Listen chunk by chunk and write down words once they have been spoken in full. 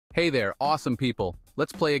Hey there, awesome people.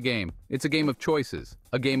 Let's play a game. It's a game of choices,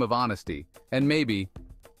 a game of honesty, and maybe,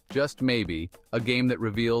 just maybe, a game that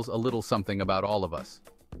reveals a little something about all of us.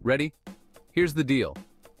 Ready? Here's the deal.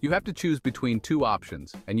 You have to choose between two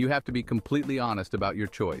options, and you have to be completely honest about your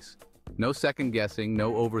choice. No second guessing,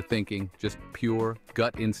 no overthinking, just pure,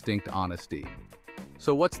 gut instinct honesty.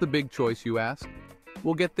 So what's the big choice, you ask?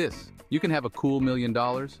 Well, get this. You can have a cool $1 million.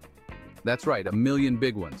 That's right, a million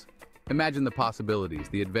big ones. Imagine the possibilities,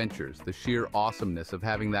 the adventures, the sheer awesomeness of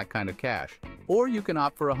having that kind of cash. Or you can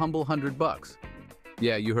opt for a humble $100.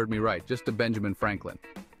 Yeah, you heard me right, just a Benjamin Franklin.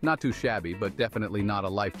 Not too shabby, but definitely not a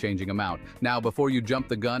life-changing amount. Now, before you jump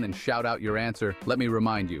the gun and shout out your answer, let me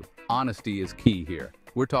remind you, honesty is key here.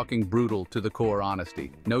 We're talking brutal to the core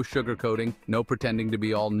honesty. No sugarcoating, no pretending to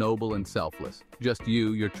be all noble and selfless. Just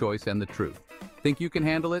you, your choice, and the truth. Think you can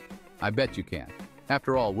handle it? I bet you can.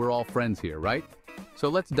 After all, we're all friends here, right? So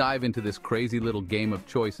let's dive into this crazy little game of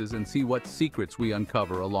choices and see what secrets we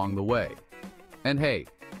uncover along the way. And hey,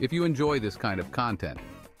 if you enjoy this kind of content,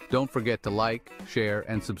 don't forget to like, share,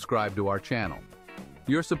 and subscribe to our channel.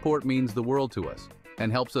 Your support means the world to us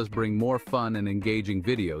and helps us bring more fun and engaging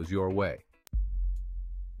videos your way.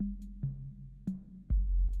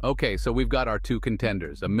 Okay, so we've got our two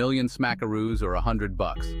contenders, a million smackaroos or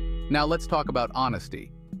 $100. Now let's talk about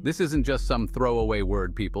honesty. This isn't just some throwaway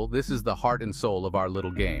word, people. This is the heart and soul of our little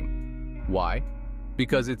game. Why?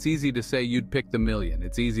 Because it's easy to say you'd pick the million.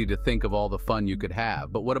 It's easy to think of all the fun you could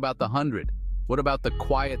have. But what about the 100? What about the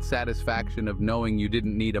quiet satisfaction of knowing you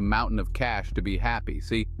didn't need a mountain of cash to be happy?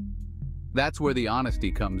 See, that's where the honesty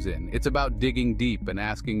comes in. It's about digging deep and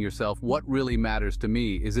asking yourself, what really matters to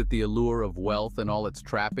me? Is it the allure of wealth and all its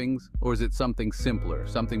trappings? Or is it something simpler,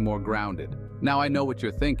 something more grounded? Now I know what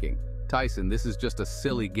you're thinking. Tyson, this is just a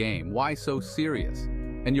silly game. Why so serious?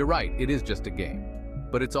 And you're right, it is just a game.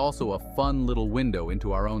 But it's also a fun little window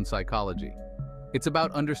into our own psychology. It's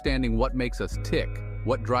about understanding what makes us tick,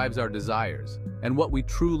 what drives our desires, and what we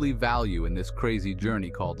truly value in this crazy journey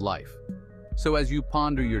called life. So as you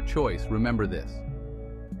ponder your choice, remember this.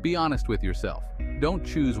 Be honest with yourself. Don't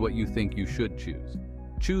choose what you think you should choose.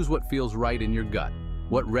 Choose what feels right in your gut,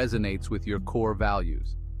 what resonates with your core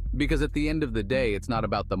values. Because at the end of the day, it's not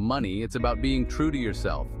about the money, it's about being true to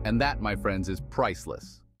yourself. And that, my friends, is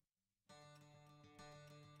priceless.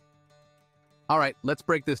 All right, let's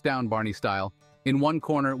break this down Barney style. In one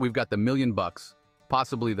corner, we've got the $1 million,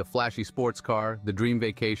 possibly the flashy sports car, the dream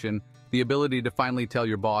vacation, the ability to finally tell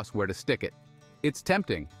your boss where to stick it. It's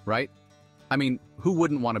tempting, right? I mean, who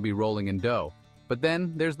wouldn't want to be rolling in dough? But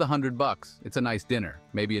then there's the $100. It's a nice dinner,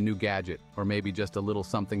 maybe a new gadget, or maybe just a little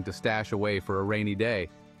something to stash away for a rainy day.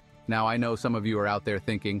 Now, I know some of you are out there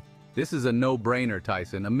thinking, this is a no-brainer,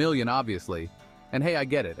 Tyson, $1 million obviously. And hey, I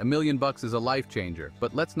get it, $1 million is a life changer,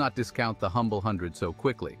 but let's not discount the humble 100 so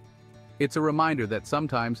quickly. It's a reminder that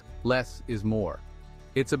sometimes less is more.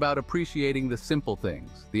 It's about appreciating the simple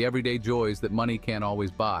things, the everyday joys that money can't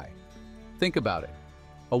always buy. Think about it.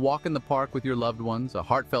 A walk in the park with your loved ones, a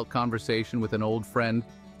heartfelt conversation with an old friend,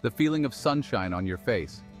 the feeling of sunshine on your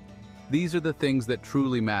face. These are the things that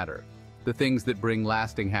truly matter. The things that bring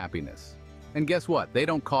lasting happiness. And guess what? They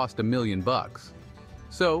don't cost $1 million.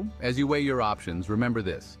 So, as you weigh your options, remember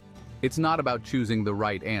this. It's not about choosing the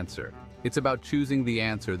right answer. It's about choosing the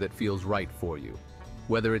answer that feels right for you.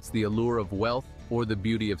 Whether it's the allure of wealth or the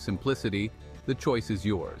beauty of simplicity, the choice is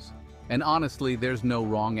yours. And honestly, there's no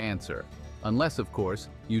wrong answer. Unless, of course,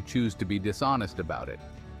 you choose to be dishonest about it.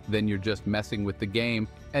 Then you're just messing with the game,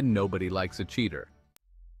 and nobody likes a cheater.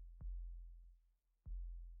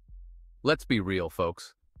 Let's be real,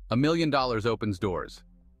 folks. $1 million opens doors.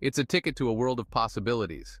 It's a ticket to a world of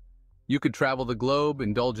possibilities. You could travel the globe,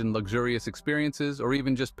 indulge in luxurious experiences, or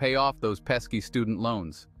even just pay off those pesky student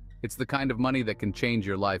loans. It's the kind of money that can change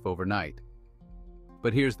your life overnight.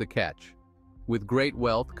 But here's the catch. With great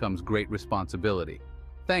wealth comes great responsibility.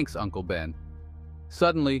 Thanks, Uncle Ben.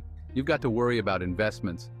 Suddenly, you've got to worry about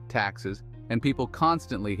investments, taxes, and people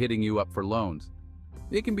constantly hitting you up for loans.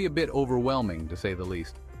 It can be a bit overwhelming, to say the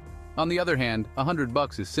least. On the other hand,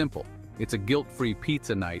 $100 is simple. It's a guilt-free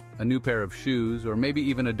pizza night, a new pair of shoes, or maybe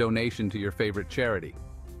even a donation to your favorite charity.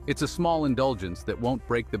 It's a small indulgence that won't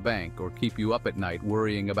break the bank or keep you up at night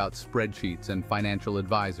worrying about spreadsheets and financial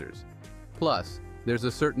advisors. Plus, there's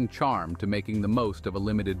a certain charm to making the most of a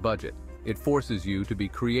limited budget. It forces you to be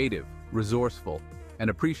creative, resourceful, and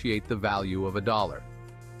appreciate the value of $1.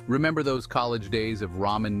 Remember those college days of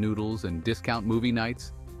ramen noodles and discount movie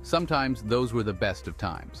nights? Sometimes those were the best of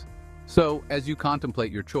times. So, as you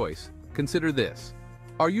contemplate your choice, consider this.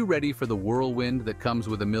 Are you ready for the whirlwind that comes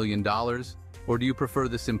with $1 million? Or do you prefer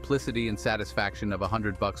the simplicity and satisfaction of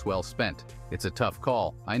 $100 well spent? It's a tough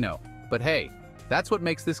call, I know. But hey, that's what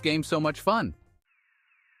makes this game so much fun.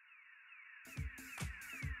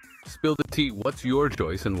 Spill the tea, what's your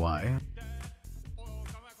choice and why?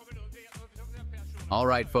 All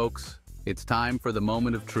right, folks, it's time for the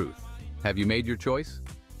moment of truth. Have you made your choice?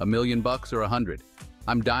 $1 million or 100?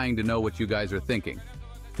 I'm dying to know what you guys are thinking.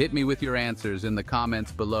 Hit me with your answers in the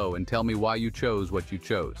comments below and tell me why you chose what you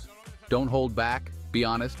chose. Don't hold back, be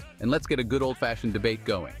honest, and let's get a good old-fashioned debate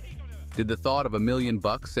going. Did the thought of $1 million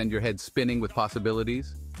send your head spinning with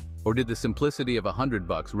possibilities? Or did the simplicity of $100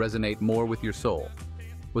 resonate more with your soul?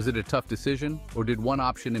 Was it a tough decision, or did one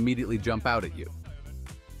option immediately jump out at you?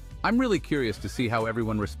 I'm really curious to see how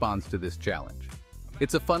everyone responds to this challenge.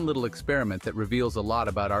 It's a fun little experiment that reveals a lot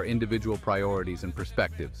about our individual priorities and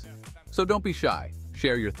perspectives. So don't be shy,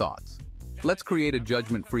 share your thoughts. Let's create a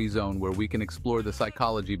judgment-free zone where we can explore the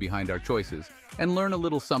psychology behind our choices and learn a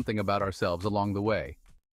little something about ourselves along the way.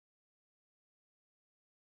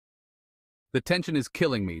 The tension is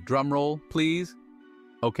killing me. Drumroll, please.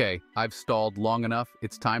 Okay, I've stalled long enough.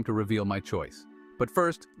 It's time to reveal my choice. But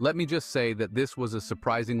first, let me just say that this was a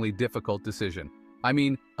surprisingly difficult decision. I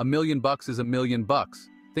mean, $1 million is $1 million.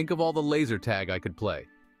 Think of all the laser tag I could play.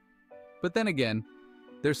 But then again,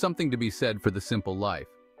 there's something to be said for the simple life,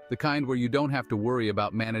 the kind where you don't have to worry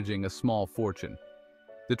about managing a small fortune.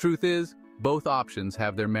 The truth is, both options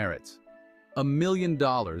have their merits. $1 million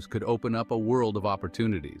could open up a world of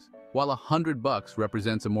opportunities, while $100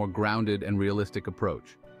 represents a more grounded and realistic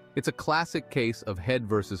approach. It's a classic case of head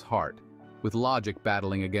versus heart, with logic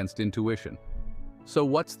battling against intuition. So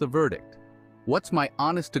what's the verdict? What's my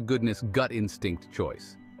honest-to-goodness gut instinct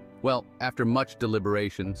choice? Well, after much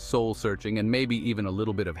deliberation, soul-searching, and maybe even a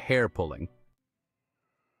little bit of hair-pulling,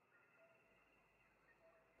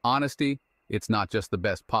 honesty, it's not just the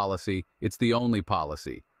best policy, it's the only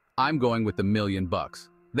policy. I'm going with the $1 million.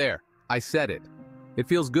 There, I said it. It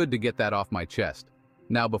feels good to get that off my chest.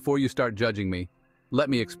 Now, before you start judging me, let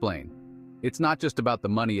me explain. It's not just about the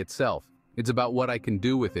money itself, it's about what I can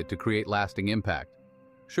do with it to create lasting impact.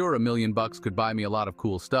 Sure, $1 million could buy me a lot of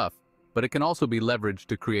cool stuff, but it can also be leveraged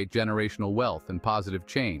to create generational wealth and positive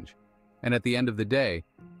change. And at the end of the day,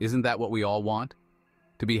 isn't that what we all want?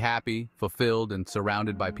 To be happy, fulfilled, and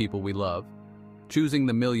surrounded by people we love? Choosing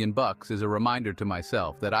the $1 million is a reminder to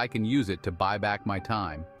myself that I can use it to buy back my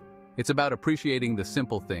time. It's about appreciating the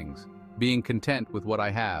simple things, being content with what I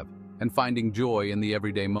have, and finding joy in the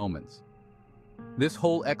everyday moments. This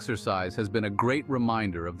whole exercise has been a great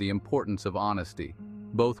reminder of the importance of honesty,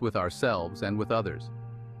 both with ourselves and with others.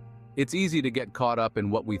 It's easy to get caught up in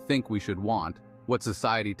what we think we should want, what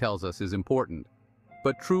society tells us is important.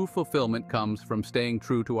 But true fulfillment comes from staying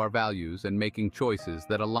true to our values and making choices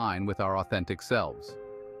that align with our authentic selves.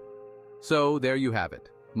 So there you have it,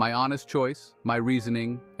 my honest choice, my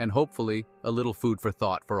reasoning, and hopefully a little food for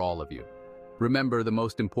thought for all of you. Remember, the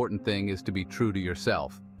most important thing is to be true to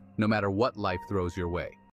yourself, no matter what life throws your way.